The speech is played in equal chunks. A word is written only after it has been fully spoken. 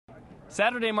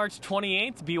Saturday, March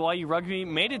 28th, BYU Rugby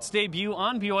made its debut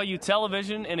on BYU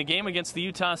television in a game against the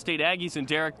Utah State Aggies. And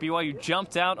Derek, BYU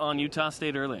jumped out on Utah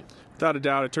State early. Without a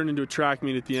doubt, it turned into a track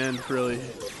meet at the end. Really,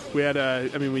 we had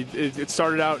it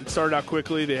started out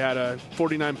quickly. They had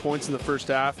 49 points in the first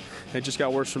half, and it just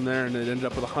got worse from there. And it ended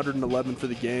up with 111 for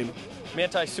the game.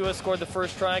 Manti Sua scored the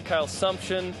first try. Kyle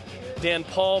Sumption, Dan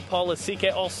Paul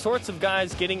Lasike, all sorts of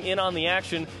guys getting in on the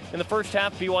action. In the first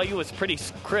half, BYU was pretty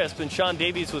crisp, and Sean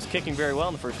Davies was kicking very well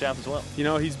in the first half as well. You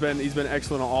know, he's been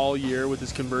excellent all year with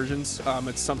his conversions.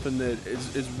 It's something that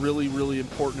is really, really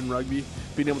important in rugby.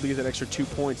 Being able to get that extra 2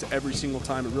 points every single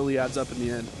time, it really adds up in the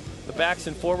end. The backs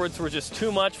and forwards were just too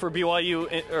much for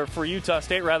BYU, or for Utah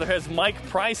State rather, as Mike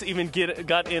Price even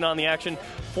got in on the action.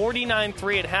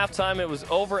 49-3 at halftime. It was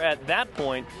over at that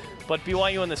point. But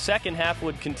BYU in the second half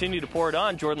would continue to pour it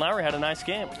on. Jordan Lowry had a nice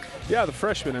game. Yeah, the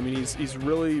freshman. I mean, he's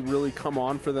really, really come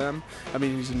on for them. I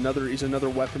mean, he's another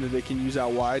weapon that they can use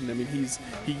out wide. And I mean,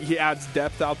 he adds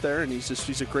depth out there, and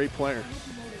he's a great player.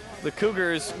 The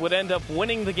Cougars would end up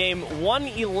winning the game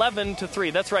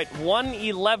 111-3. That's right,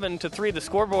 111-3. The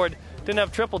scoreboard didn't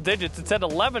have triple digits. It said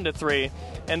 11-3,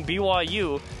 and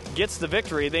BYU gets the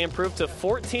victory. They improved to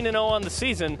 14-0 on the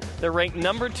season. They're ranked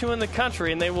number 2 in the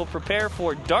country, and they will prepare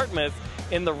for Dartmouth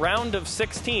in the round of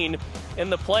 16 in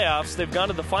the playoffs. They've gone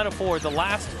to the Final Four the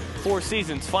last 4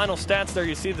 seasons. Final stats there,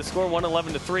 you see the score,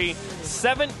 111-3.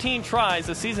 17 tries,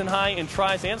 a season high in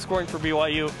tries and scoring for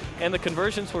BYU, and the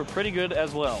conversions were pretty good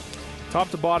as well. Top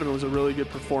to bottom, it was a really good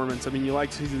performance. I mean, you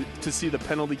like to see the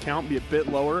penalty count be a bit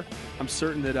lower. I'm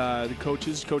certain that the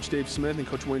coaches, Coach Dave Smith and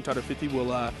Coach Wayne Tata-50,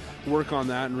 will work on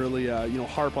that and really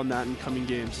harp on that in coming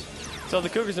games. So the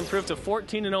Cougars improved to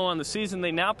 14-0 on the season.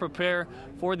 They now prepare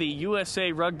for the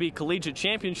USA Rugby Collegiate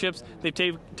Championships.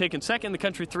 They've taken second in the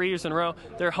country 3 years in a row.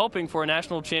 They're hoping for a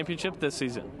national championship this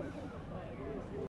season.